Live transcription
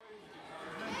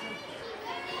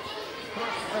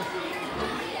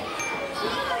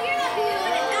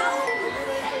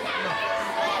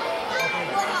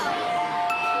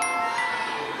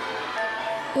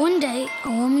One day, a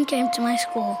woman came to my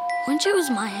school. When she was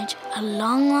my age, a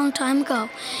long, long time ago,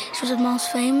 she was the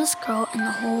most famous girl in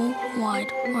the whole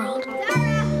wide world.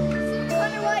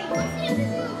 Connor White.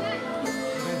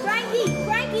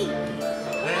 Frankie.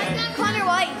 Connor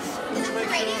White.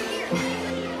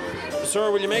 Sir,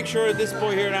 will you make sure this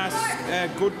boy here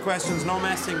asks good questions, no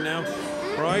messing now,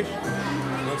 right?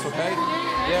 That's okay?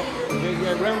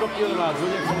 Yeah, round up the other lads, will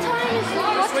you?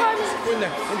 What time is it? Go in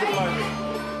there, into the line.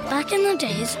 Back in the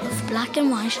days of black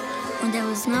and white, when there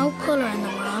was no colour in the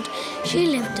world, she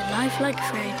lived a life like a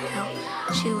fairy tale.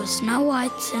 She was Snow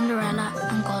White, Cinderella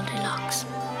and Goldilocks.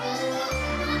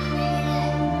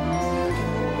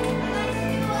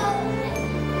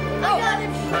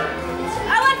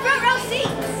 I want front row seats.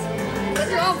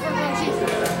 What's wrong front row seats?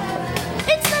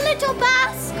 It's the little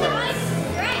basket.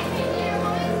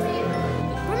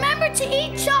 Remember to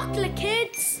eat chocolate,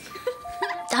 kids.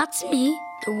 That's me,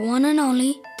 the one and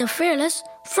only, the fearless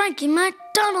Frankie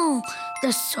MacDonald,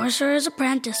 the sorcerer's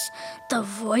apprentice, the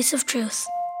voice of truth.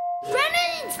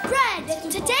 Brennan's bread.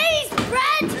 Today's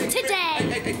bread today.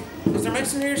 Hey, is there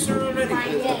messing here, sir, already?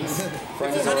 Yes. If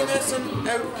there's any messing,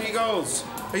 out he goes.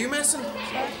 Are you messing?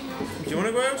 Do you want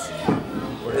to go out?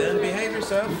 Well then, behave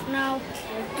yourself. No.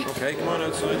 Okay, come on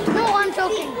outside. No, I'm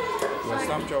joking. Well,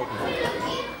 stop joking.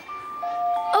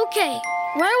 Okay,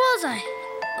 where was I?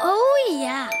 Oh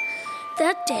yeah,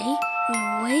 that day we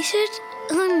waited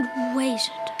and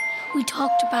waited. We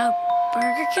talked about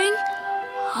Burger King,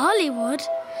 Hollywood,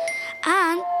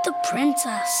 and the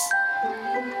princess.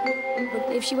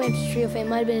 If she went to Trio Fame, it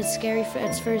might have been scary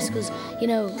at first because, you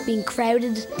know, being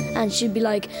crowded, and she'd be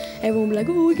like, everyone would be like,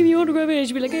 oh, give me your autograph, and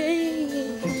she'd be like, hey.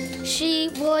 She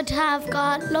would have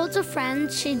got loads of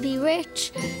friends, she'd be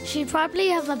rich, she'd probably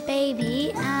have a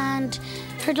baby, and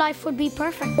her life would be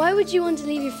perfect. Why would you want to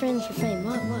leave your friends for fame?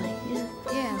 Why?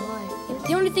 Yeah, why?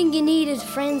 The only thing you need is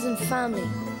friends and family.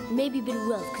 Maybe a bit of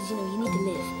wealth, because, you know, you need to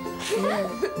live.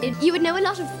 Yeah. You would know a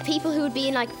lot of people who would be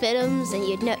in like films, and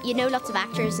you'd know lots of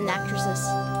actors and actresses.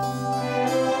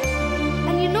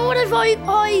 And you know what I've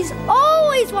always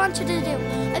wanted to do?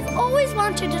 I've always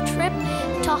wanted a trip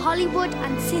to Hollywood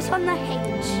and sit on the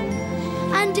H.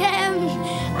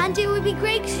 And it would be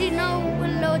great because, you know,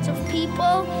 with loads of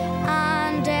people,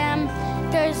 and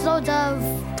there's loads of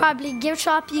probably gift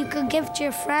shop you could give to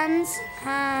your friends,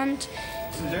 and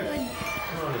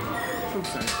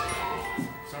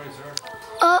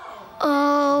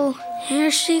uh-oh,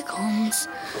 here she comes.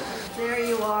 There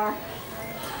you are.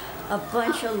 A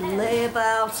bunch of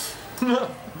layabouts,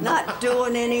 not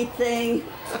doing anything,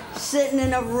 sitting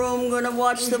in a room gonna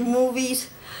watch the movies.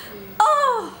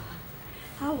 Oh!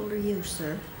 How old are you,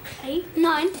 sir? 8,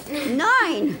 9.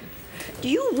 9! Do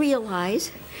you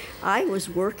realize I was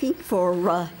working for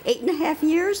 8.5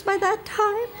 years by that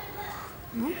time?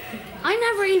 No. I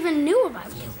never even knew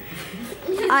about you.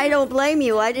 I don't blame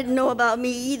you. I didn't know about me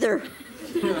either.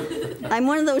 I'm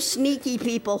one of those sneaky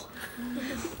people.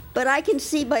 But I can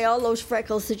see by all those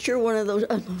freckles that you're one of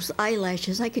those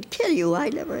eyelashes. I could kill you. I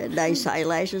never had nice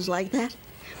eyelashes like that.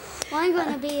 Well, I'm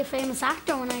going to be a famous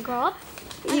actor when I grow up.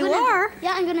 You are?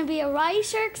 Yeah, I'm going to be a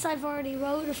writer because I've already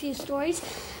wrote a few stories.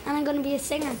 And I'm going to be a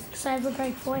singer because I have a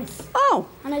great voice. Oh.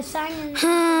 And I sang in... and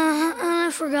I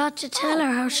forgot to tell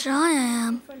her how shy I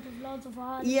am. In front of loads of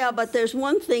audience. Yeah, but there's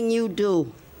one thing you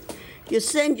do. You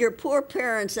send your poor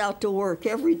parents out to work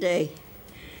every day.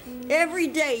 Every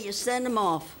day you send them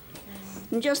off.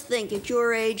 And just think, at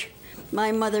your age,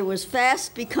 my mother was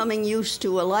fast becoming used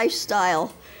to a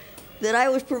lifestyle that I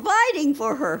was providing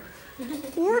for her,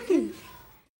 working.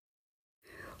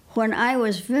 When I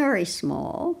was very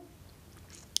small,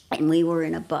 and we were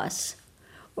in a bus,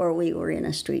 or we were in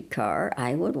a streetcar,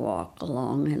 I would walk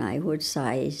along and I would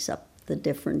size up the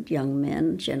different young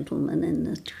men, gentlemen in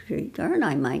the streetcar, and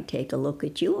I might take a look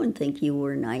at you and think you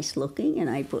were nice looking, and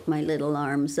I'd put my little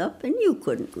arms up, and you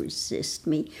couldn't resist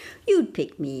me. You'd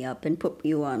pick me up and put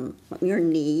you on your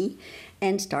knee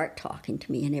and start talking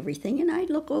to me and everything, and I'd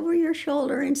look over your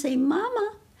shoulder and say,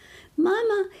 Mama,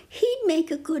 Mama, he'd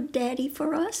make a good daddy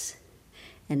for us.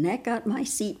 And that got my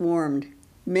seat warmed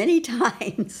many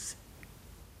times.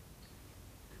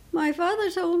 My father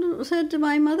said to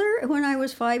my mother when I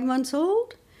was 5 months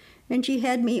old, and she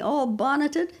had me all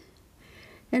bonneted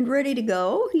and ready to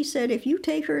go, he said, if you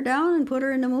take her down and put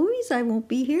her in the movies, I won't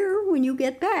be here when you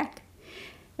get back.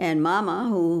 And Mama,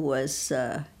 who was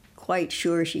quite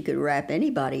sure she could wrap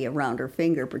anybody around her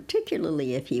finger,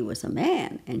 particularly if he was a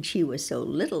man, and she was so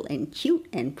little and cute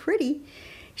and pretty,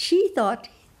 she thought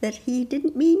that he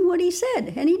didn't mean what he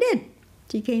said, and he did.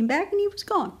 She came back and he was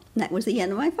gone. And that was the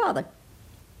end of my father.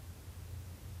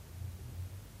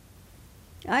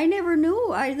 I never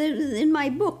knew. In my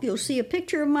book, you'll see a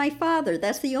picture of my father.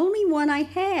 That's the only one I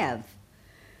have.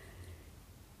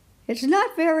 It's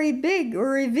not very big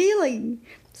or revealing.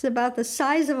 It's about the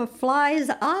size of a fly's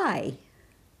eye.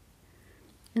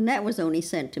 And that was only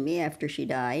sent to me after she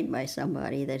died by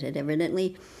somebody that had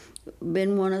evidently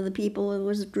been one of the people that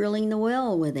was drilling the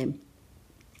well with him.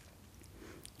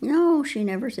 No, she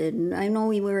never said. I know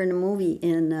we were in a movie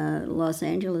in Los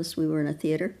Angeles. We were in a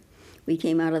theater. We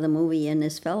came out of the movie, and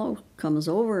this fellow comes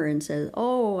over and says,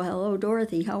 "Oh, hello,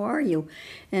 Dorothy, how are you?"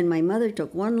 And my mother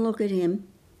took one look at him,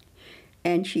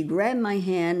 and she grabbed my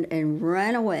hand and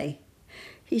ran away.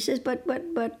 He says, but,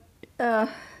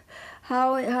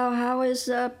 how is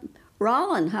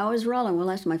Roland? How is Roland? Well,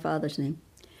 that's my father's name.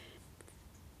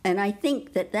 And I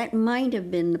think that might have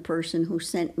been the person who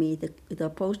sent me the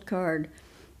postcard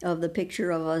of the picture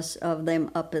of us, of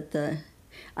them up at the...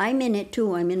 I'm in it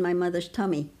too. I'm in my mother's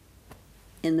tummy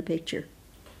in the picture.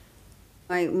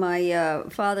 My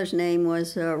father's name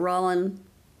was Roland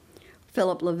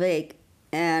Philip LeVake,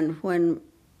 and when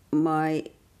I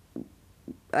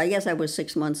guess I was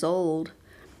 6 months old,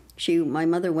 my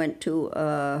mother went to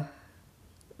a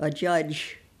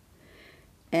judge,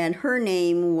 and her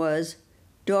name was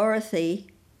Dorothy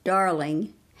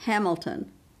Darling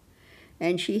Hamilton,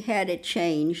 and she had it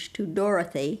changed to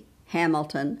Dorothy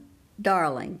Hamilton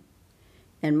Darling.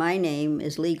 And my name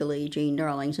is legally Jean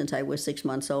Darling since I was 6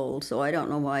 months old, so I don't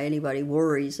know why anybody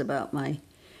worries about my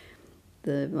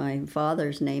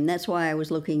father's name. That's why I was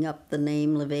looking up the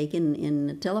name LeVake in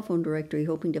the telephone directory,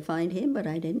 hoping to find him, but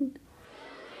I didn't.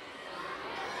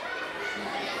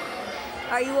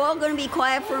 Are you all going to be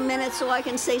quiet for a minute so I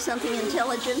can say something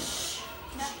intelligent?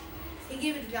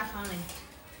 Give it to Jack Honey.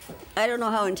 I don't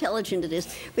know how intelligent it is,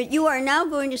 but you are now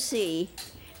going to see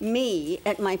me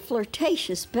at my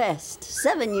flirtatious best,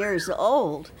 7 years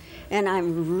old, and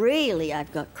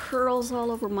I've got curls all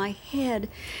over my head,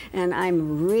 and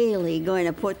I'm really going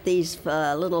to put these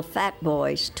little fat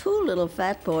boys, 2 little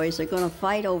fat boys are going to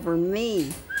fight over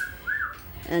me,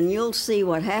 and you'll see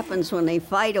what happens when they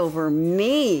fight over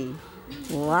me.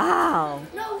 Wow.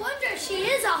 No wonder she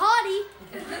is a hottie.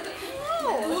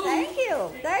 Oh, thank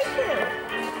you. Thank you.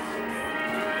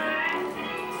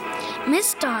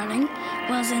 Miss Darling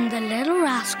was in the Little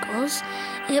Rascals.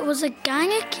 It was a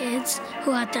gang of kids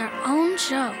who had their own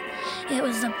show. It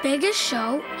was the biggest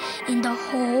show in the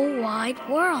whole wide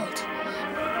world.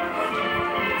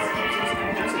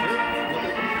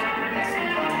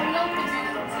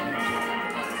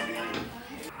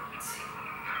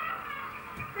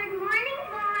 Good morning,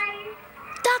 boys.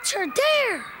 That's her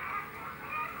there.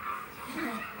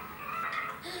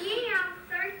 Gee, I'm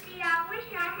thirsty. I wish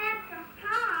I had some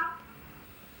pop.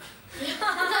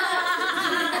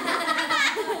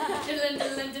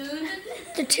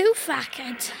 The 2 fat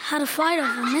kids had a fight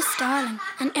over Miss Darling,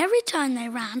 and every time they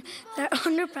ran, their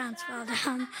underpants fell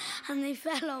down, and they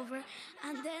fell over,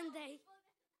 and then they...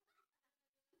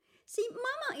 See,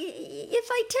 Mama, if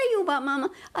I tell you about Mama,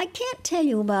 I can't tell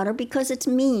you about her because it's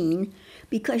mean.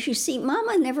 Because, you see,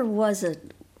 Mama never was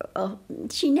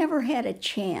she never had a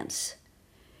chance.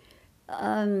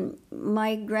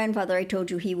 My grandfather, I told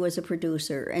you, he was a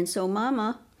producer. And so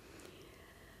Mama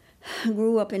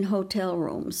grew up in hotel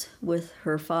rooms with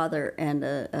her father and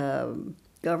a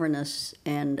governess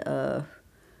and a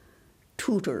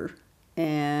tutor.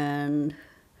 And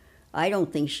I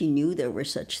don't think she knew there were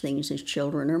such things as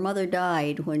children. Her mother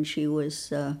died when she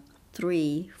was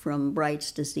 3 from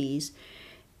Bright's disease.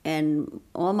 And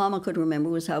all Mama could remember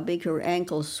was how big her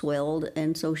ankles swelled,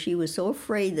 and so she was so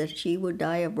afraid that she would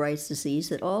die of Bright's disease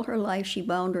that all her life she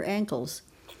bound her ankles.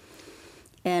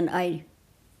 And I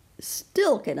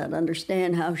still cannot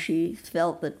understand how she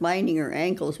felt that binding her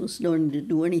ankles was going to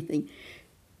do anything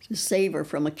to save her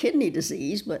from a kidney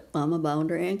disease, but Mama bound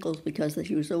her ankles because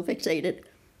she was so fixated,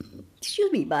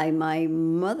 by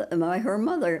her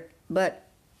mother. But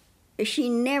she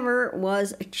never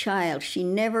was a child. She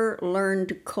never learned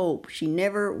to cope. She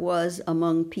never was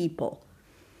among people.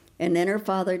 And then her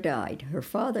father died. Her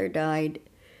father died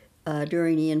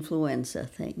during the influenza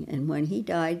thing. And when he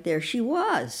died, there she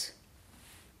was.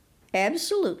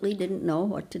 Absolutely didn't know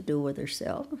what to do with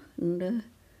herself. And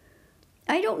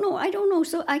I don't know.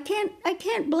 So I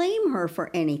can't blame her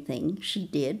for anything she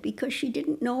did because she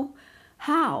didn't know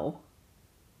how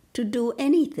to do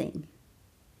anything.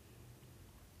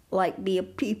 Like be a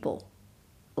people,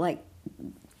 like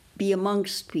be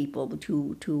amongst people,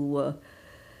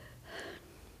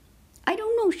 I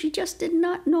don't know, she just did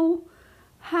not know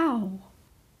how.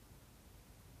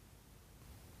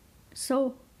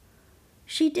 So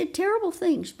she did terrible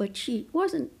things, but she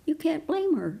wasn't, you can't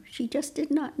blame her. She just did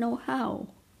not know how.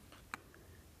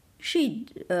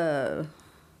 She'd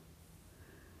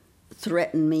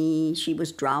threaten me. She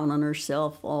was drowning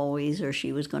herself always, or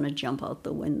she was going to jump out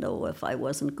the window if I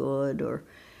wasn't good, or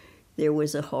there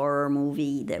was a horror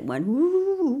movie that went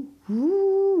woo,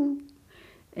 woo.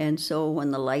 And so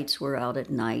when the lights were out at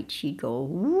night, she'd go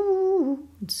woo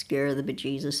and scare the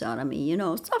bejesus out of me, you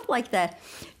know, stuff like that.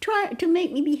 Try to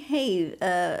make me behave.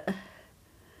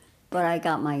 But I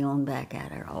got my own back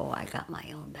at her. Oh, I got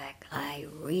my own back. I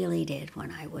really did.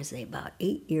 When I was about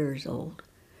 8 years old,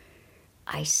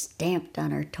 I stamped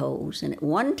on her toes. And at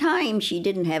one time, she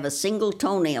didn't have a single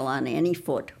toenail on any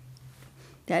foot.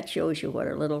 That shows you what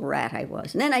a little rat I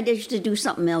was. And then I used to do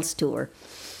something else to her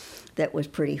that was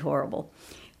pretty horrible.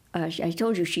 I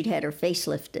told you she'd had her face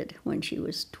lifted when she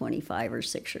was 25 or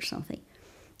 6 or something.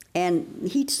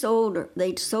 And they'd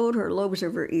sewed her lobes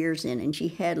of her ears in, and she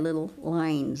had little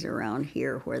lines around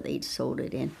here where they'd sewed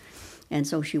it in. And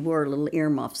so she wore little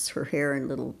earmuffs, her hair in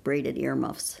little braided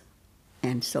earmuffs.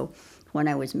 And so when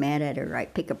I was mad at her,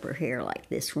 I'd pick up her hair like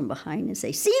this from behind and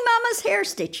say, "See Mama's hem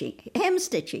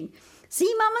stitching.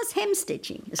 See Mama's hem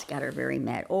stitching." This got her very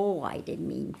mad. Oh, I did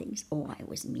mean things. Oh, I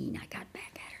was mean. I got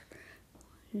back at her.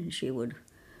 And she would,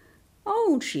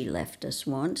 she left us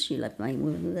once. She left me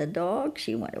with the dog.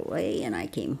 She went away, and I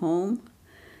came home,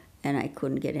 and I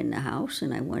couldn't get in the house,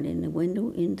 and I went in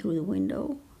through the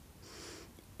window,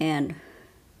 and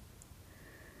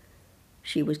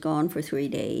she was gone for 3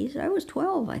 days. I was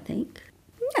 12, I think.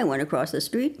 I went across the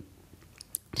street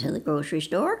to the grocery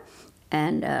store,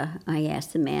 and I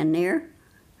asked the man there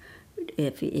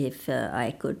if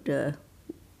I could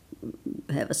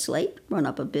have a slate, run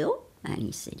up a bill. And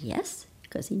he said yes,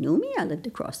 because he knew me. I lived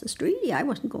across the street. I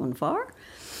wasn't going far.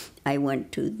 I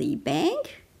went to the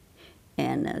bank,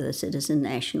 and the Citizen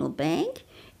National Bank,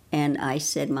 and I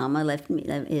said, "Mama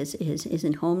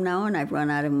isn't home now, and I've run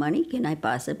out of money. Can I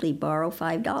possibly borrow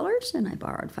 $5? And I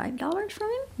borrowed $5 from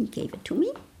him. He gave it to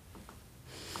me.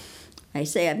 I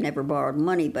say I've never borrowed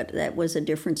money, but that was a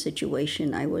different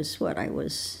situation. I was 11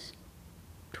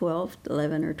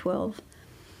 or 12.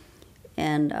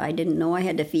 And I didn't know I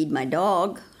had to feed my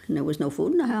dog, and there was no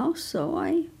food in the house, so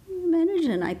I managed,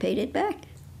 and I paid it back.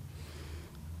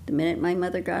 The minute my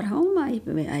mother got home,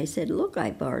 I said, "Look,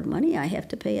 I borrowed money. I have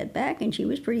to pay it back." And she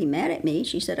was pretty mad at me.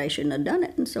 She said I shouldn't have done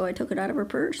it, and so I took it out of her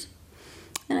purse,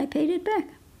 and I paid it back.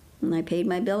 And I paid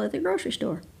my bill at the grocery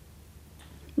store.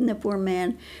 And that poor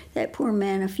man,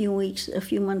 a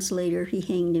few months later, he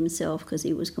hanged himself because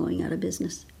he was going out of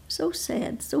business. So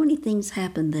sad. So many things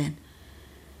happened then.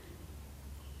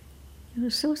 It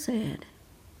was so sad.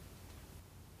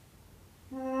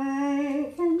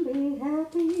 I can be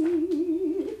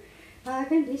happy, I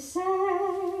can be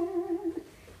sad,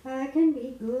 I can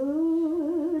be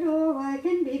good, or I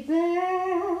can be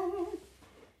bad.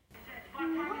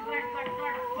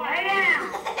 Lay down.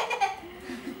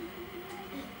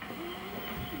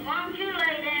 Why don't you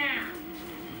lay down?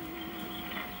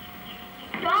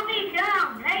 Don't be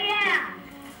dumb. Lay down.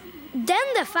 Then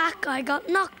the fat guy got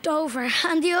knocked over,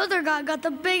 and the other guy got the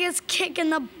biggest kick in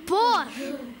the butt.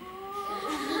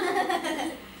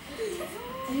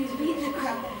 He's beating the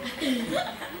crap.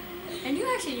 And you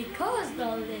actually caused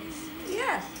all this.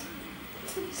 Yes,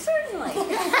 certainly. He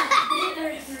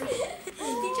just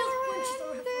punched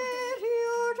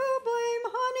You to blame,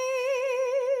 honey,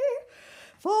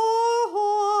 for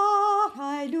what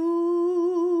I do.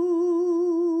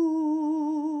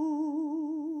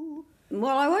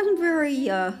 Well, I wasn't very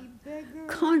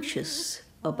conscious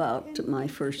about my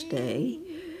first day.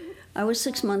 I was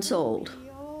 6 months old.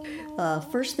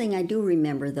 First thing I do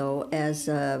remember, though, as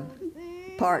a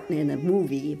part in a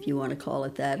movie, if you want to call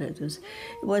it that, I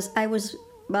was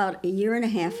about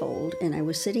 1.5 years old, and I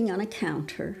was sitting on a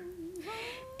counter,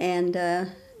 and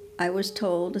I was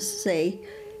told to say,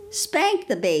 "Spank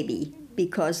the baby,"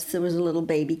 because there was a little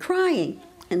baby crying.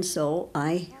 And so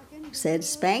I said,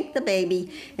 "Spank the baby,"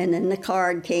 and then the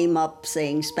card came up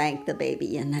saying, "Spank the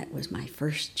baby," and that was my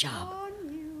first job.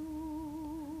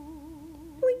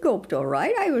 We coped all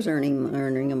right. I was earning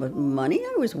money.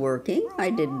 I was working. I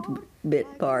did bit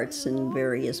parts in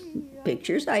various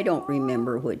pictures. I don't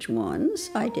remember which ones.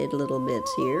 I did little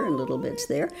bits here and little bits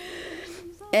there.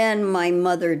 And my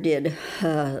mother did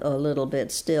a little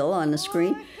bit still on the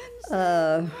screen.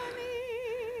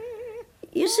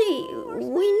 You see,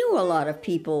 we knew a lot of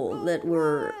people that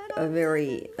were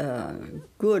very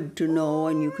good to know,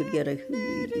 and you could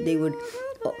they would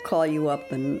call you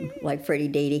up, and like Freddie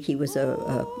Dadig, he was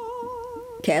a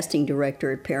casting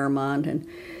director at Paramount, and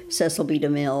Cecil B.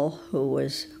 DeMille, who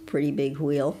was a pretty big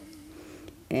wheel.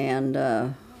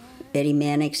 And Eddie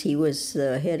Mannix, he was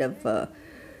the head of the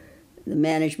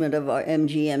management of our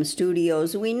MGM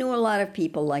studios. We knew a lot of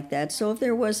people like that. So if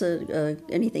there was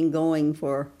anything going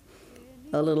for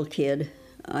a little kid,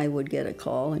 I would get a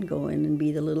call and go in and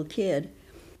be the little kid.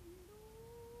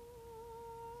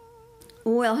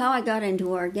 Well, how I got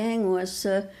into our gang was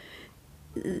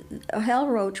Hal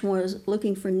Roach was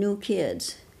looking for new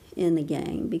kids in the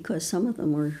gang because some of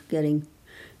them were getting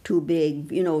too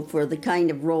big, you know, for the kind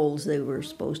of roles they were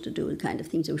supposed to do, the kind of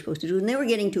things they were supposed to do, and they were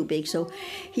getting too big. So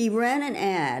he ran an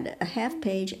ad, a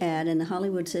half-page ad in the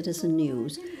Hollywood Citizen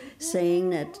News,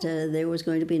 saying that there was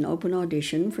going to be an open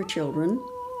audition for children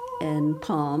in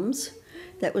Palms.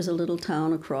 That was a little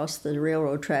town across the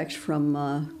railroad tracks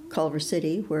from Culver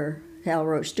City, where Hal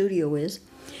Roach Studio is.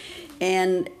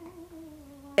 And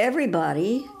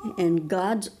everybody in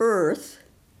God's earth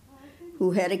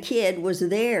who had a kid was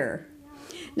there.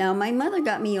 Now, my mother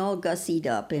got me all gussied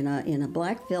up in a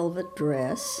black velvet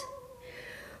dress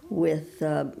with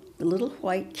little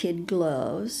white kid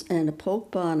gloves and a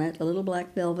poke bonnet, a little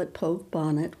black velvet poke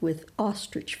bonnet with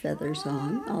ostrich feathers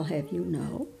on, I'll have you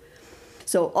know.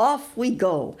 So off we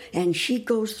go, and she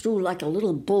goes through like a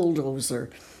little bulldozer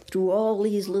through all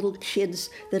these little kids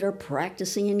that are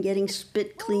practicing and getting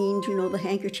spit cleaned, you know, the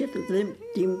handkerchief and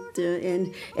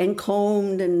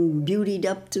combed and beautied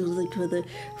up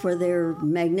for their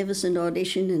magnificent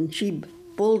audition. And she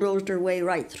bulldozed her way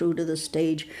right through to the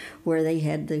stage where they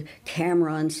had the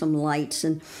camera and some lights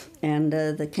and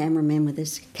the cameraman with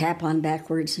his cap on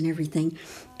backwards and everything.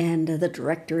 And the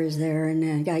director is there,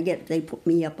 and they put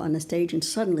me up on the stage, and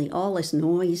suddenly all this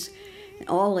noise, and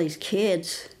all these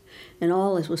kids, and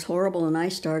all this was horrible, and I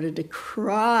started to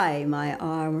cry my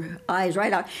eyes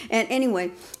right out. And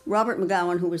anyway, Robert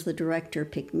McGowan, who was the director,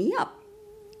 picked me up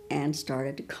and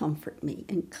started to comfort me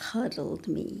and cuddled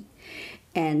me.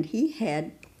 And he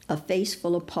had a face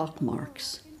full of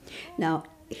pockmarks. Now,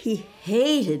 he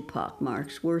hated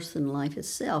pockmarks worse than life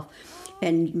itself,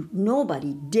 and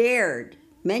nobody dared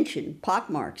mention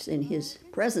pockmarks in his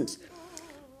presence.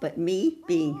 But me,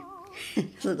 being the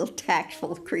little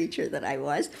tactful creature that I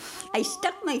was, I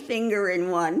stuck my finger in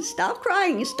one, stopped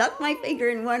crying, stuck my finger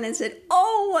in one and said,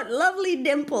 "Oh, what lovely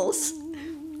dimples."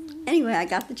 Anyway, I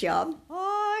got the job.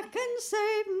 I can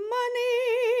save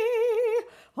money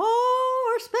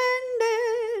or spend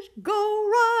it, go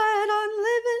right on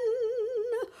living,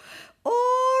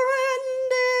 or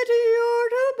end it, you're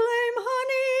to blame,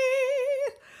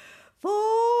 honey, for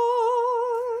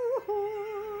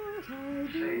what I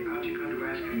do. Say, aren't you going to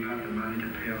ask him about the money to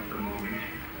pay off the mortgage?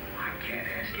 I can't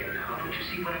ask him now. Don't you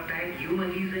see what a bad humor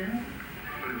he's in?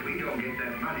 But if we don't get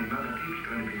that money, Mother Pete's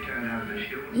going to be turned out of the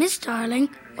show. Miss Darling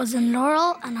was in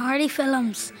Laurel and Hardy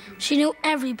films. She knew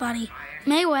everybody.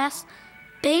 Mae West,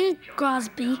 Bing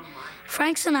Crosby,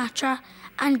 Frank Sinatra,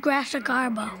 and Greta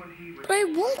Garbo. But I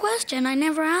had one question I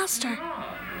never asked her.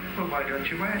 Well, why don't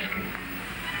you ask him?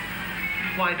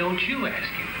 Why don't you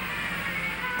ask him?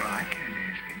 Well, I can't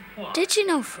ask him. Why? Did she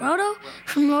know Frodo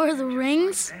from Lord of the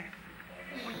Rings? Oh,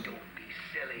 don't be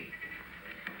silly.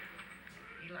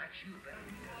 He likes you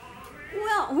better.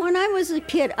 Well, when I was a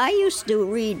kid, I used to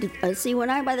read,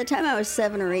 by the time I was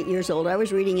 7 or 8 years old, I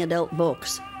was reading adult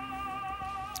books.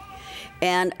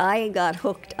 And I got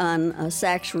hooked on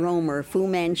Sax Rohmer, Fu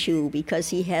Manchu, because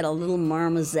he had a little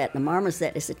marmoset. The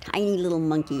marmoset is a tiny little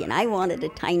monkey, and I wanted a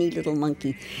tiny little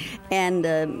monkey. And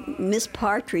Miss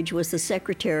Partridge was the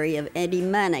secretary of Eddie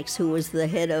Mannix, who was the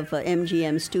head of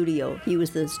MGM Studio. He was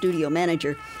the studio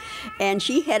manager. And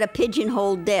she had a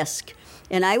pigeonhole desk.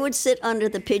 And I would sit under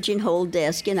the pigeonhole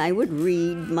desk and I would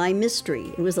read my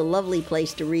mystery. It was a lovely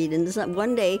place to read. And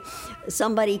one day,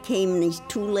 somebody came, these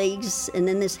 2 legs, and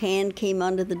then this hand came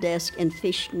under the desk and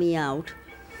fished me out.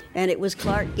 And it was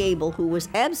Clark Gable, who was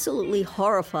absolutely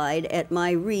horrified at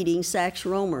my reading Sax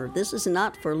Rohmer. "This is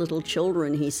not for little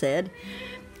children," he said.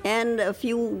 And a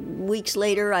few weeks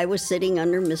later, I was sitting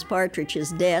under Miss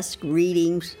Partridge's desk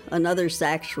reading another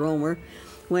Sax Rohmer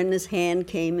when this hand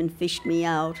came and fished me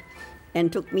out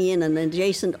and took me in an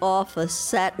adjacent office,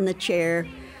 sat in a chair,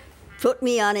 put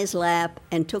me on his lap,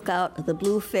 and took out the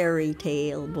Blue Fairy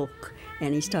Tale book.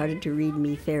 And he started to read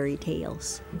me fairy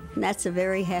tales. And that's a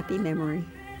very happy memory.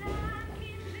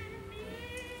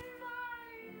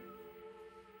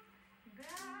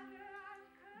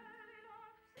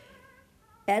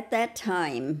 At that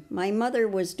time, my mother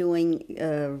was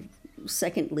doing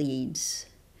second leads.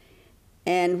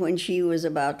 And when she was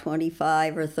about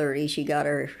 25 or 30, she got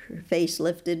her face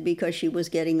lifted because she was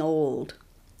getting old.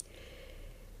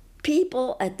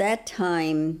 People at that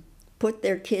time put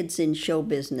their kids in show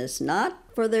business, not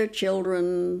for their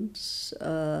children's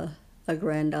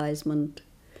aggrandizement,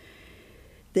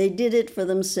 They did it for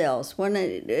themselves. When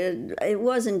it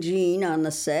wasn't Jean on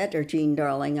the set, or Jean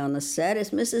Darling on the set,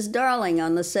 it's Mrs. Darling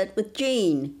on the set with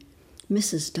Jean.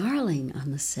 Mrs. Darling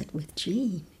on the set with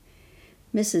Jean.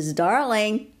 Mrs.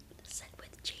 Darling on the set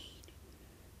with Jean.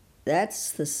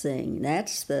 That's the thing.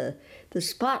 That's the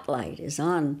spotlight is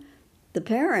on the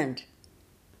parent.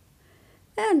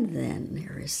 And then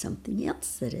there is something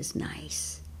else that is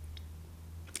nice.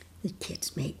 The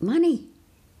kids make money.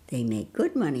 They make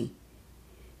good money.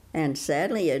 And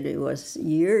sadly, it was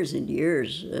years and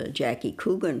years, Jackie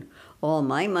Coogan, all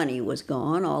my money was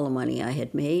gone, all the money I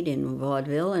had made in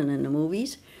vaudeville and in the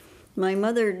movies. My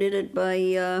mother did it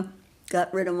by,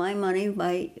 got rid of my money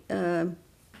by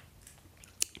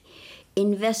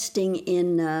investing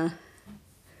in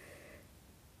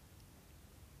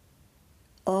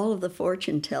all of the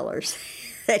fortune tellers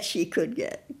that she could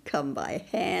get, come by,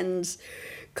 hands,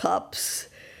 cups,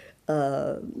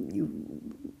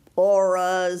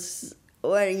 auras,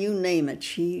 well, you name it.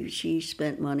 She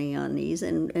spent money on these,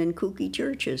 and kooky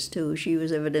churches too. She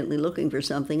was evidently looking for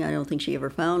something. I don't think she ever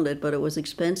found it, but it was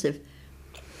expensive.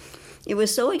 It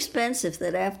was so expensive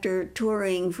that after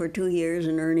touring for 2 years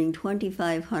and earning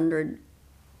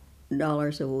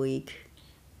 $2,500 a week,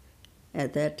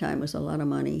 at that time was a lot of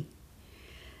money.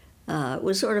 It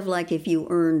was sort of like if you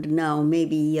earned now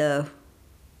maybe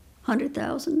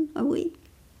 $100,000 a week,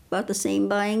 about the same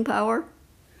buying power.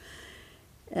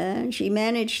 And she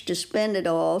managed to spend it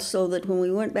all so that when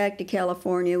we went back to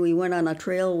California, we went on a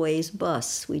Trailways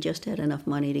bus. We just had enough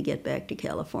money to get back to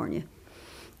California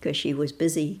because she was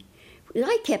busy.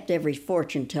 I kept every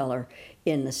fortune teller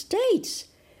in the States.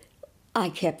 I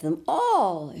kept them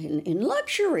all in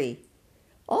luxury,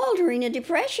 all during the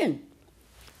Depression.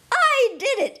 I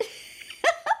did it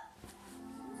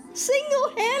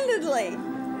single-handedly.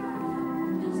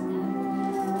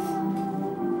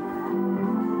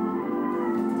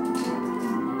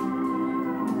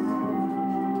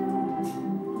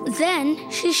 Then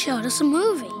she showed us a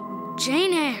movie,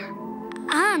 Jane Eyre,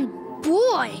 and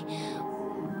boy,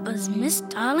 was Miss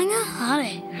Darling a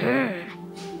hottie.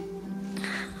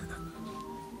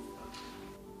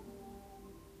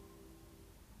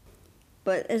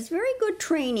 But it's very good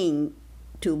training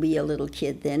to be a little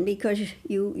kid then, because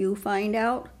you find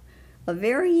out a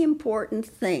very important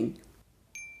thing.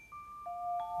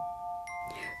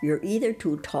 You're either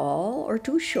too tall or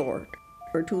too short,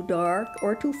 or too dark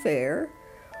or too fair,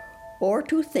 or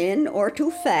too thin or too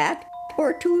fat,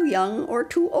 or too young or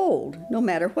too old, no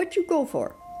matter what you go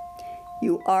for.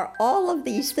 You are all of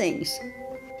these things.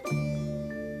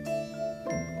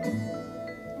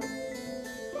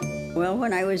 Well,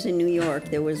 when I was in New York,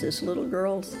 there was this little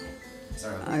girl,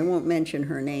 I won't mention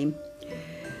her name,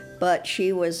 but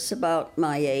she was about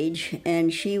my age,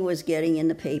 and she was getting in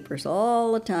the papers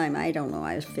all the time. I don't know,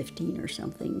 I was 15 or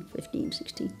something, 15,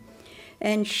 16.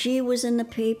 And she was in the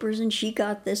papers, and she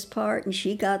got this part, and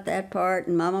she got that part,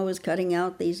 and Mama was cutting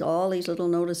out all these little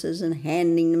notices and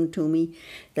handing them to me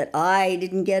that I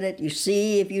didn't get it. You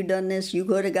see, if you'd done this, you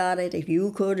could have got it. If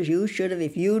you could, you should have.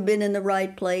 If you'd been in the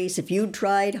right place, if you'd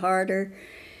tried harder.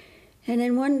 And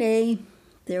then one day,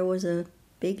 there was a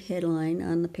big headline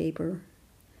on the paper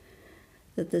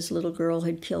that this little girl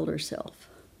had killed herself.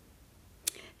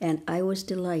 And I was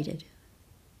delighted.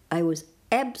 I was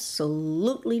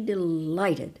absolutely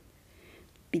delighted,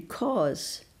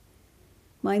 because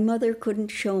my mother couldn't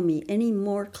show me any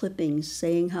more clippings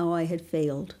saying how I had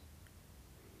failed.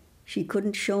 She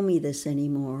couldn't show me this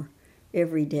anymore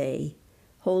every day,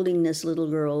 holding this little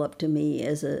girl up to me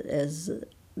as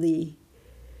the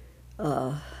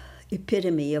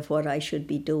epitome of what I should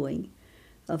be doing,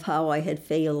 of how I had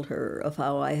failed her, of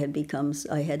how I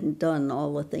hadn't done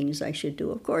all the things I should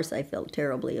do. Of course, I felt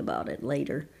terribly about it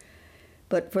later.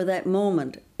 But for that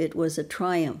moment, it was a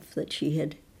triumph that she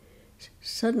had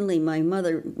suddenly,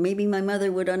 maybe my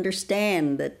mother would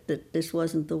understand that this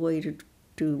wasn't the way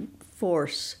to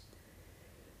force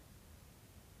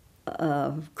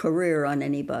a career on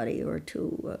anybody, or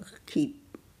to keep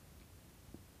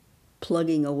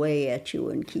plugging away at you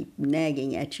and keep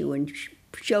nagging at you and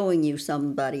showing you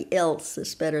somebody else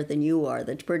that's better than you are,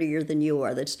 that's prettier than you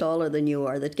are, that's taller than you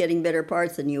are, that's getting better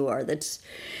parts than you are, that's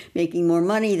making more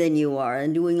money than you are,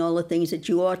 and doing all the things that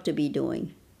you ought to be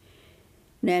doing.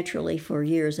 Naturally, for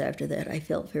years after that, I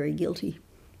felt very guilty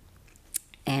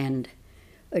and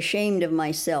ashamed of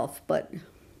myself. But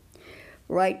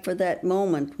right for that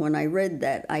moment when I read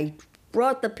that, I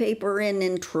brought the paper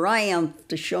in triumph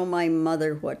to show my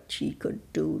mother what she could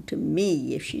do to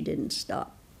me if she didn't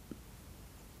stop.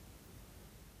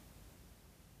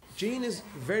 Jean has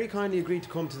very kindly agreed to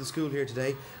come to the school here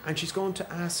today, and she's going to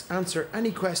answer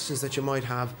any questions that you might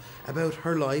have about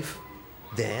her life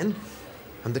then,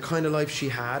 and the kind of life she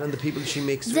had, and the people she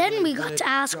mixed with. Then we and the got to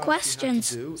ask jobs she had to questions.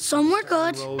 do, Some were and the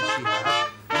starring good. roles she had,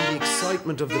 and the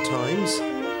excitement of the times,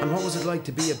 and what was it like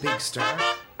to be a big star.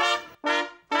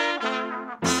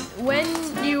 When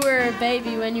you were a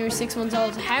baby, when you were 6 months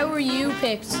old, how were you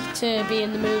picked to be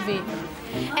in the movie?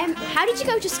 How did you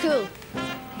go to school?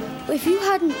 If you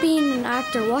hadn't been an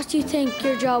actor, what do you think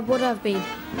your job would have been?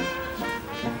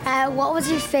 What was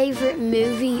your favourite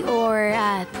movie or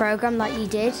program that you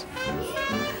did?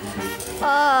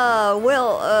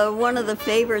 One of the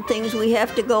favorite things we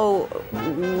have to go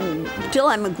till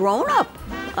I'm a grown-up.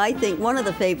 I think one of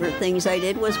the favorite things I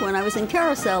did was when I was in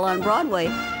Carousel on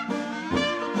Broadway.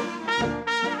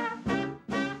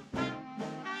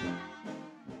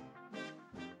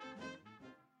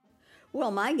 Well,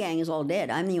 my gang is all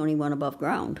dead. I'm the only one above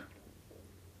ground.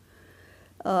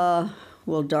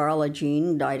 Darla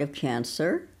Jean died of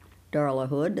cancer. Darla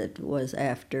Hood, that was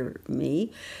after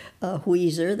me.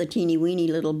 Wheezer, the teeny-weeny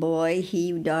little boy,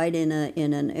 he died in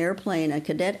an airplane, a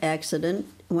cadet accident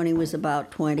when he was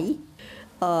about 20.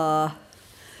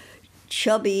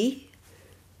 Chubby,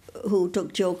 who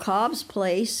took Joe Cobb's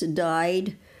place,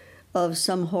 died of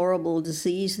some horrible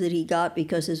disease that he got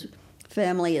because his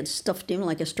family had stuffed him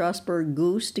like a Strasbourg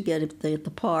goose to get the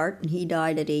part, and he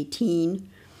died at 18.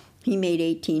 He made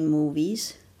 18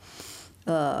 movies.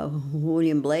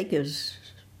 William Blake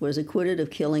was acquitted of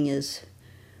killing his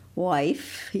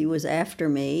wife. He was after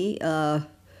me.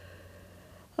 Alfalfa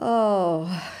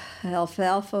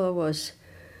was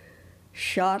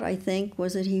shot, I think.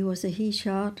 Was it he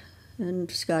shot?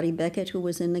 And Scotty Beckett, who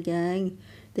was in the gang,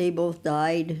 they both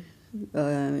died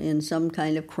in some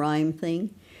kind of crime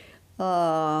thing.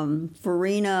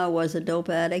 Farina was a dope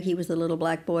addict. He was the little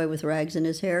black boy with rags in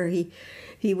his hair.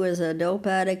 He was a dope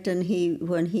addict, and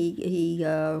when he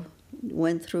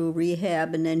went through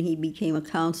rehab, and then he became a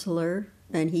counselor,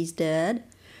 and he's dead.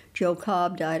 Joe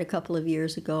Cobb died a couple of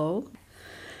years ago.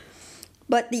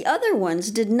 But the other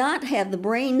ones did not have the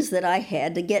brains that I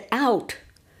had to get out.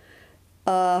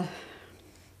 And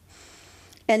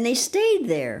they stayed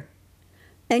there.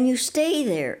 And you stay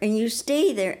there, and you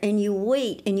stay there, and you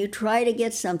wait, and you try to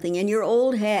get something, and your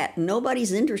old hat,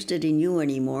 nobody's interested in you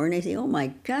anymore. And they say, oh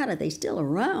my God, are they still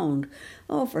around?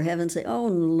 Oh, for heaven's sake, oh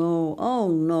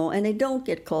no. And they don't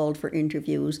get called for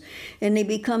interviews. And they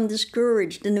become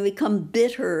discouraged, and they become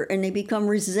bitter, and they become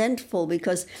resentful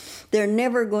because they're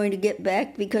never going to get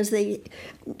back because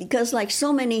like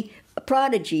so many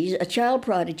prodigies, a child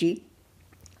prodigy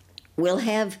will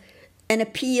have an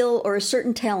appeal or a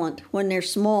certain talent when they're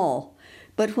small,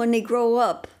 but when they grow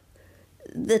up,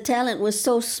 the talent was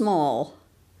so small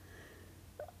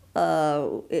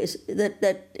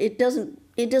that it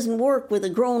doesn't work with a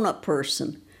grown-up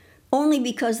person. Only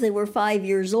because they were 5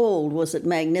 years old was it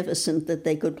magnificent that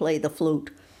they could play the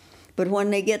flute. But when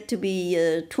they get to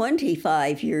be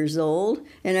 25 years old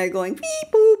and are going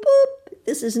beep boop boop,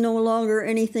 this is no longer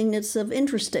anything that's of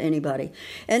interest to anybody.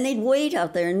 And they'd wait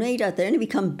out there and they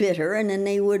become bitter, and then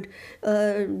they would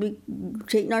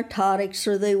take narcotics,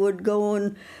 or they would go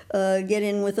and get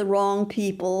in with the wrong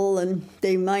people, and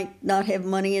they might not have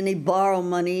money, and they borrow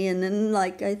money, and then,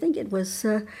 like, I think it was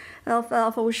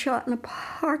Alfalfa was shot in a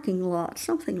parking lot,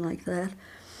 something like that,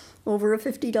 over a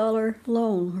 $50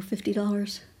 loan, or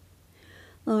 $50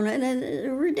 loan, and a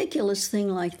ridiculous thing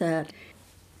like that.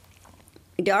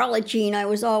 Darla Jean, I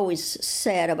was always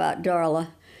sad about Darla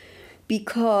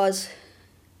because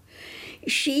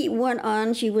she went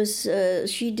on, she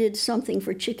did something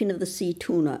for Chicken of the Sea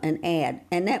Tuna, an ad,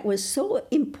 and that was so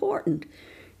important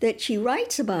that she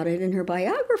writes about it in her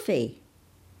biography,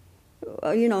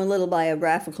 little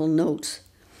biographical notes.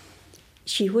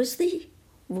 She was the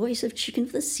voice of Chicken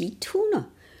of the Sea Tuna,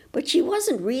 but she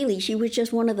wasn't really, she was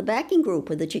just one of the backing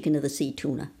group of the Chicken of the Sea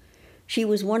Tuna. She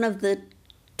was one of the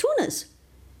tunas.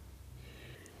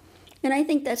 And I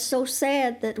think that's so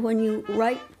sad that when you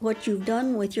write what you've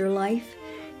done with your life,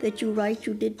 that you write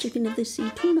you did Chicken of the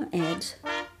Sea Tuna ads.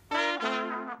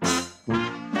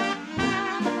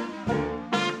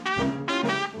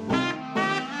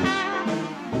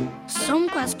 Some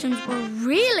questions were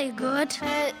really good.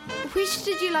 Which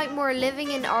did you like more,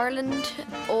 living in Ireland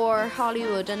or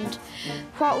Hollywood? And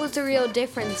what was the real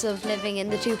difference of living in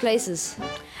the two places?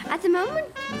 At the moment,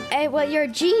 you're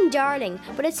Jean Darling,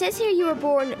 but it says here you were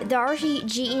born Dorothy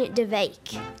Jean de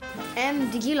Veek.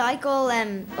 Did you like all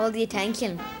the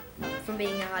attention from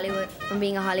being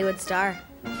a Hollywood star?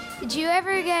 Did you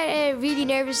ever get really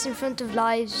nervous in front of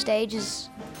live stages?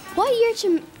 What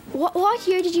What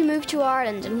year did you move to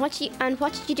Ireland, and what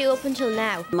did you do up until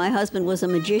now? My husband was a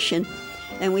magician,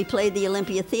 and we played the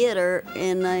Olympia Theatre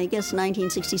in, I guess,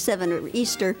 1967 at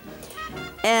Easter.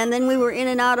 And then we were in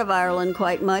and out of Ireland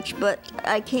quite much, but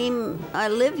I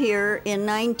lived here in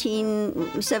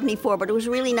 1974, but it was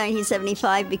really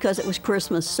 1975 because it was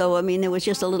Christmas. So, I mean, there was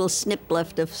just a little snip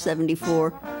left of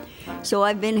 74. So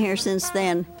I've been here since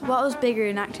then. What was bigger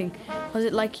in acting? Was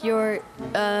it like your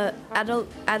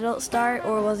adult star,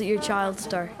 or was it your child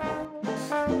star?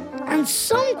 And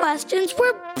some questions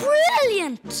were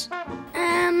brilliant.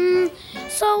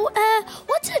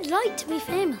 What's it like to be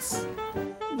famous?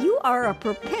 You are a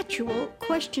perpetual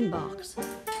question box.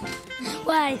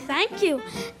 Why, thank you.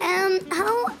 When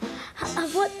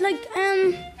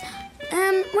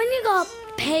you got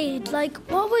paid, like,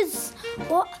 let's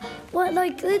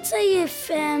say if,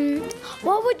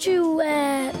 what would you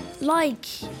like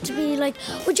to be like?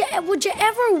 Would you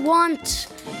ever want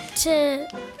to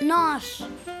not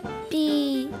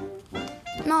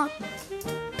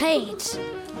paid?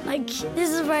 Like, this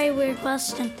is a very weird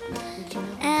question.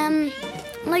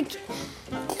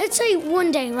 Let's say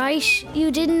one day, right? You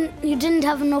didn't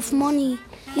have enough money.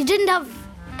 You didn't have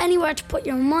anywhere to put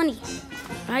your money,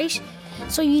 right?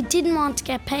 So you didn't want to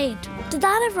get paid. Did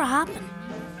that ever happen?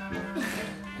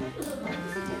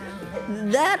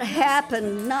 That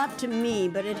happened not to me,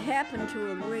 but it happened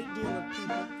to a great deal of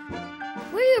people.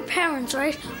 Were your parents,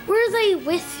 right? Were they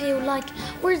with you? Like,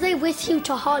 were they with you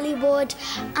to Hollywood?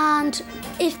 And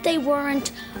if they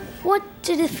weren't, what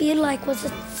did it feel like? Was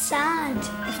it sad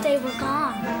if they were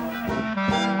gone?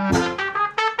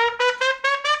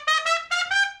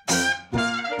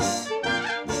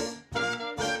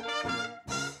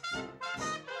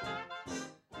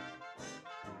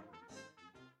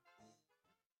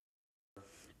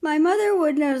 My mother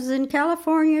was in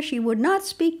California. She would not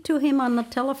speak to him on the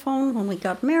telephone when we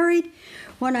got married.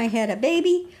 When I had a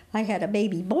baby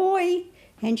boy,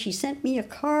 and she sent me a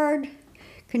card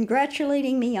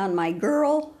congratulating me on my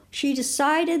girl. She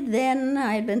decided then,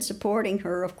 I had been supporting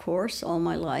her, of course, all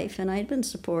my life, and I had been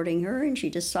supporting her, and she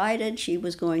decided she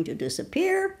was going to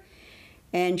disappear,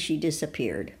 and she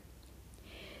disappeared.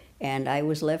 And I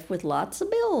was left with lots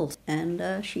of bills,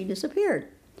 and she disappeared.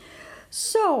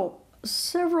 So, I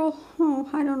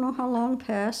don't know how long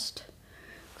passed,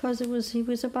 because he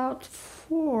was about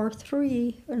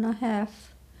 3.5.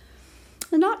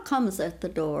 A knock comes at the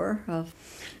door,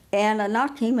 and a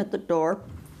knock came at the door,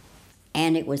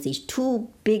 and it was these two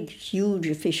big, huge,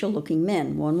 official-looking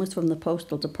men. One was from the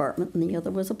postal department, and the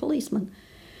other was a policeman,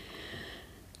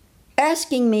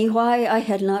 asking me why I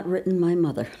had not written my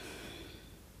mother.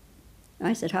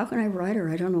 I said, how can I write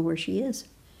her? I don't know where she is.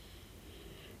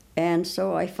 And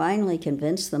so I finally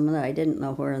convinced them that I didn't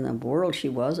know where in the world she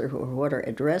was or what her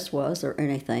address was or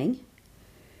anything.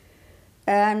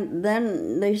 And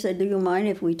then they said, do you mind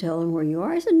if we tell them where you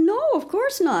are? I said, no, of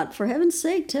course not. For heaven's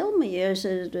sake, tell me. I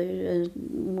said, give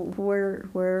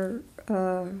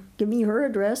me her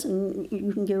address and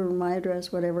you can give her my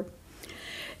address, whatever.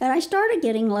 And I started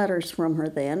getting letters from her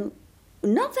then.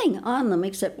 Nothing on them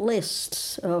except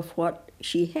lists of what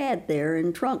she had there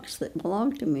in trunks that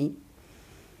belonged to me.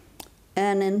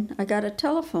 And then I got a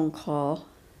telephone call.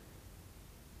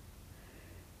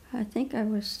 I think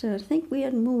we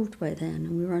had moved by then,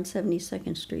 and we were on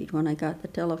 72nd Street when I got the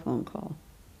telephone call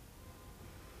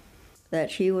that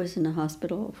she was in the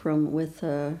hospital with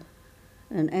an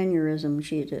aneurysm.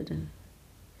 She did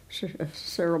a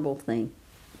cerebral thing.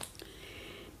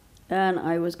 And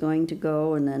I was going to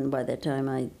go, and then by the time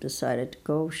I decided to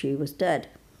go, she was dead.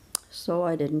 So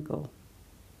I didn't go.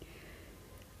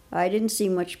 I didn't see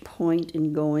much point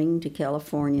in going to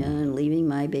California and leaving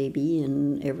my baby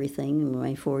and everything,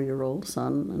 my 4-year-old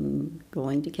son, and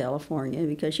going to California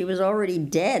because she was already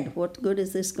dead. What good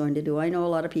is this going to do? I know a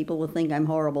lot of people will think I'm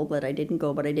horrible that I didn't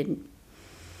go, but I didn't.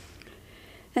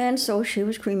 And so she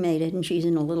was cremated, and she's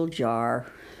in a little jar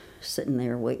sitting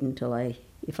there waiting until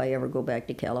if I ever go back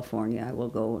to California, I will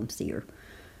go and see her.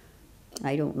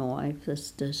 I don't know, and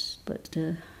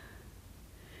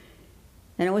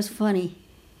it was funny.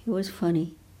 It was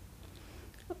funny.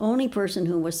 The only person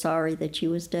who was sorry that she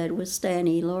was dead was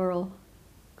Stanny Laurel,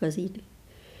 because he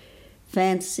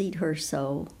fancied her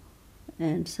so,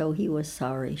 and so he was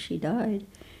sorry she died.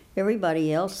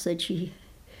 Everybody else said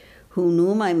who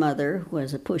knew my mother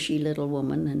was a pushy little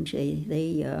woman, and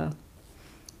a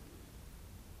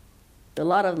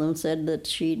lot of them said that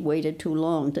she'd waited too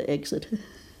long to exit.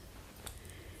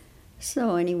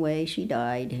 So anyway, she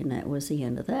died, and that was the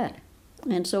end of that.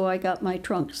 And so I got my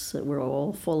trunks that were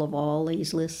all full of all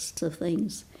these lists of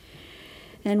things.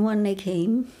 And when they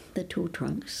came, the two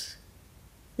trunks,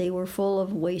 They were full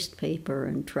of waste paper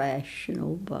and trash and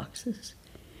old boxes.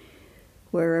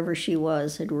 Wherever she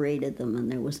was had raided them,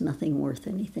 and there was nothing worth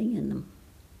anything in them.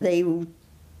 They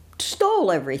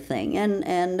stole everything,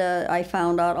 and I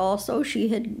found out also she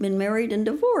had been married and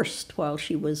divorced while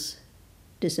she was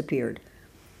disappeared.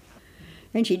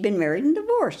 And she'd been married and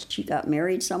divorced. She got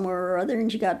married somewhere or other,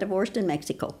 and she got divorced in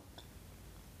Mexico.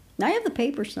 I have the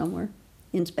papers somewhere,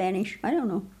 in Spanish. I don't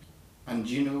know. And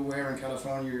do you know where in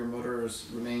California your mother's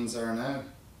remains are now?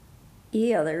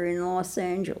 Yeah, they're in Los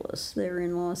Angeles. They're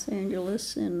in Los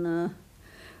Angeles, and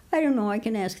I don't know. I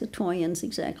can ask the Toyans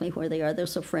exactly where they are. They're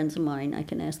some friends of mine. I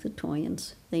can ask the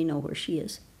Toyans. They know where she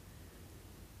is.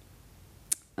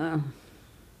 They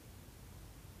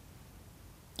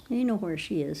know where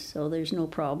she is, so there's no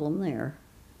problem there.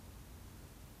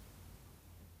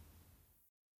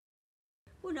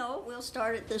 Well, no, we'll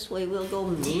start it this way. We'll go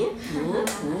whoop, whoop,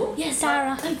 whoop. Yes,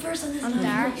 Dara. I'm first on this. I'm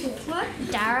Dara. What?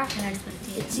 Dara.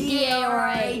 It's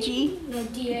D-A-R-A-G. No,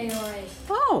 D-A-R-A.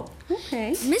 Oh,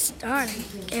 okay. Miss Darling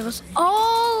gave us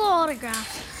all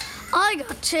autographs. I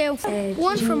got two.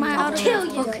 One for my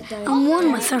autograph book and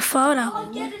one with her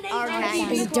photo.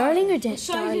 Is it Darling or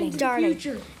Darling? Darling.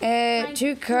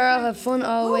 To Carl, have fun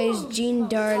always, Jean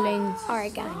Darling.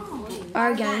 Argan.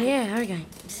 Argan, yeah, Argan.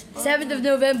 7th of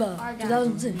November,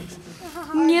 2006.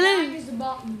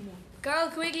 Carl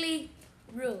Quigley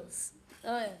rules.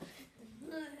 Oh, yeah.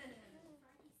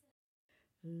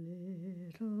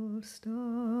 Little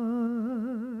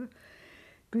star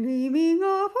gleaming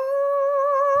above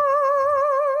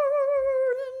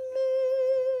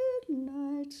the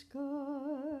midnight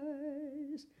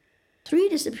skies. 3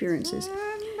 disappearances.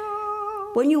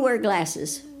 When you wear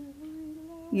glasses,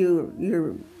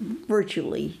 you're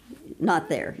virtually not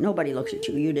there. Nobody looks at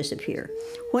you. You disappear.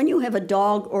 When you have a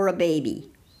dog or a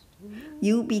baby,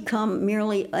 you become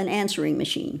merely an answering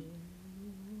machine.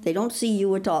 They don't see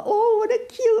you at all. Oh, what a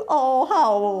cute, oh,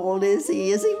 how old is he?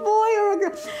 Is he boy or a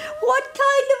girl? What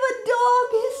kind of a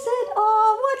dog is it?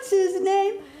 Oh, what's his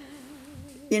name?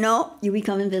 You know, you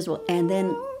become invisible. And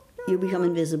then you become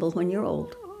invisible when you're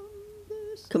old.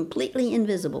 Completely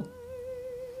invisible.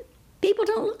 People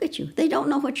don't look at you. They don't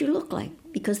know what you look like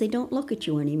because they don't look at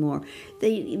you anymore.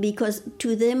 Because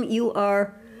to them you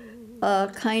are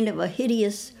a kind of a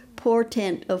hideous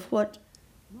portent of what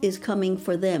is coming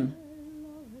for them.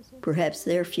 Perhaps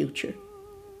their future.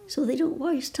 So they don't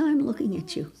waste time looking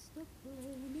at you.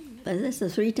 But that's the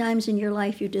 3 times in your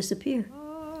life you disappear.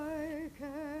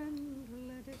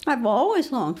 I've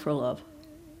always longed for love.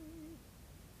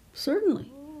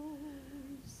 Certainly.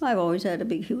 I've always had a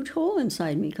big, huge hole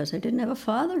inside me because I didn't have a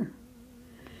father.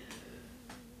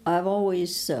 I've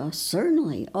always,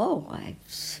 certainly, I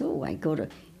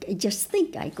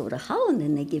go to Holland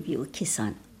and they give you a kiss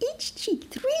on each cheek.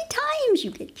 3 times you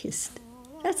get kissed.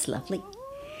 That's lovely.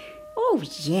 Oh,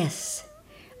 yes.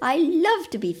 I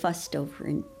love to be fussed over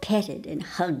and petted and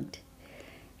hugged.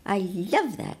 I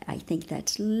love that. I think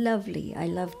that's lovely. I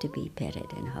love to be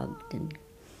petted and hugged and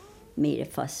made a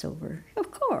fuss over.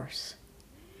 Of course.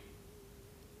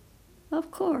 Of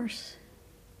course.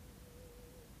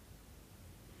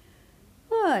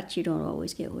 But you don't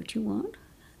always get what you want.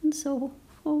 And so,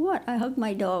 for what? I hug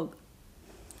my dog.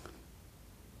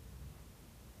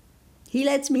 He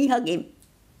lets me hug him.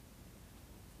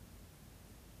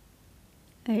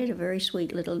 I had a very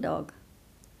sweet little dog.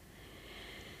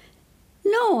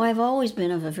 No, I've always been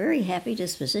of a very happy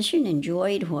disposition,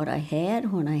 enjoyed what I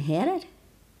had when I had it.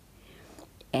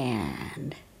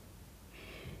 And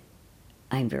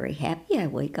I'm very happy. I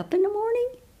wake up in the morning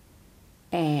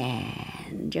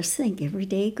and just think every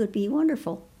day could be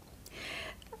wonderful.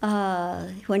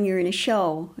 When you're in a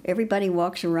show, everybody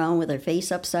walks around with their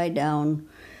face upside down.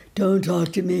 Don't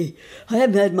talk to me. I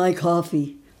haven't had my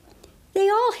coffee. They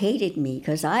all hated me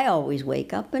because I always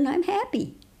wake up and I'm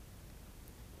happy.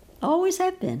 Always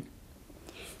have been.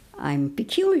 I'm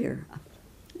peculiar.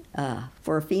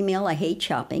 For a female, I hate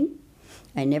shopping.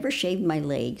 I never shaved my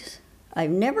legs. I've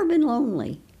never been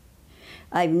lonely.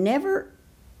 I've never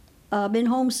been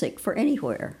homesick for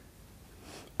anywhere.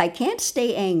 I can't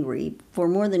stay angry for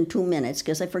more than 2 minutes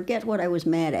because I forget what I was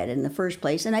mad at in the first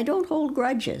place, and I don't hold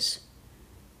grudges.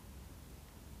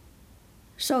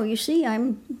 So you see,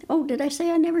 did I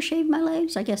say I never shaved my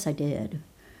legs? I guess I did.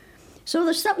 So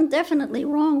there's something definitely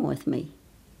wrong with me.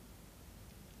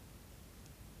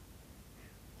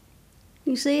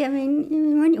 You see, I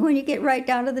mean, when you get right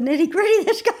down to the nitty-gritty,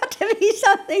 there's got to be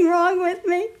something wrong with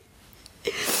me.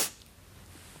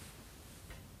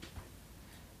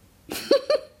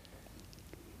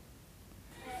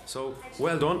 So,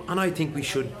 well done. And I think we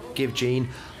should give Jean,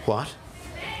 what?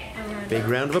 Big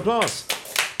round of applause.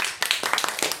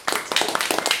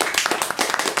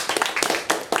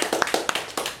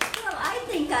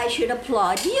 I should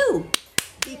applaud you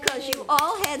because you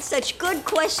all had such good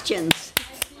questions.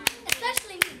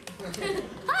 Especially me.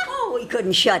 Oh, we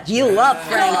couldn't shut you up,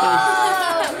 Frankie.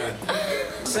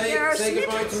 Say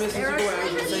goodbye to Mrs.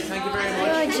 Gowan. Say thank you very much.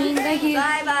 Bye, Jean. Thank you.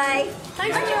 Bye-bye.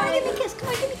 Come on, give me a kiss. Come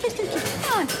on, give me a kiss.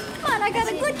 Come on, I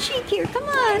got a good cheek here. Come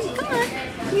on.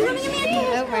 You want to give me a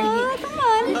kiss? Oh, come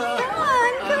on.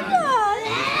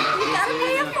 You got to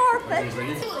pay a forfeit.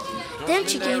 Then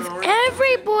she gave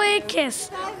every boy a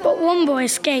kiss, but one boy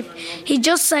escaped. He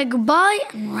just said goodbye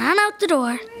and ran out the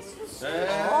door.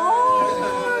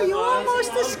 Oh, you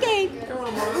almost escaped.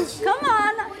 Come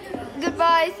on.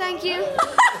 Goodbye, thank you.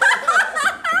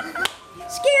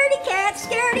 Scaredy cat.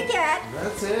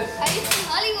 That's it. I used to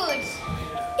Hollywood.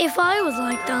 If I was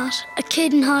like that, a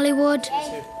kid in Hollywood,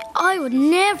 I would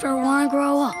never want to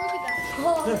grow up.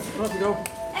 Off you go.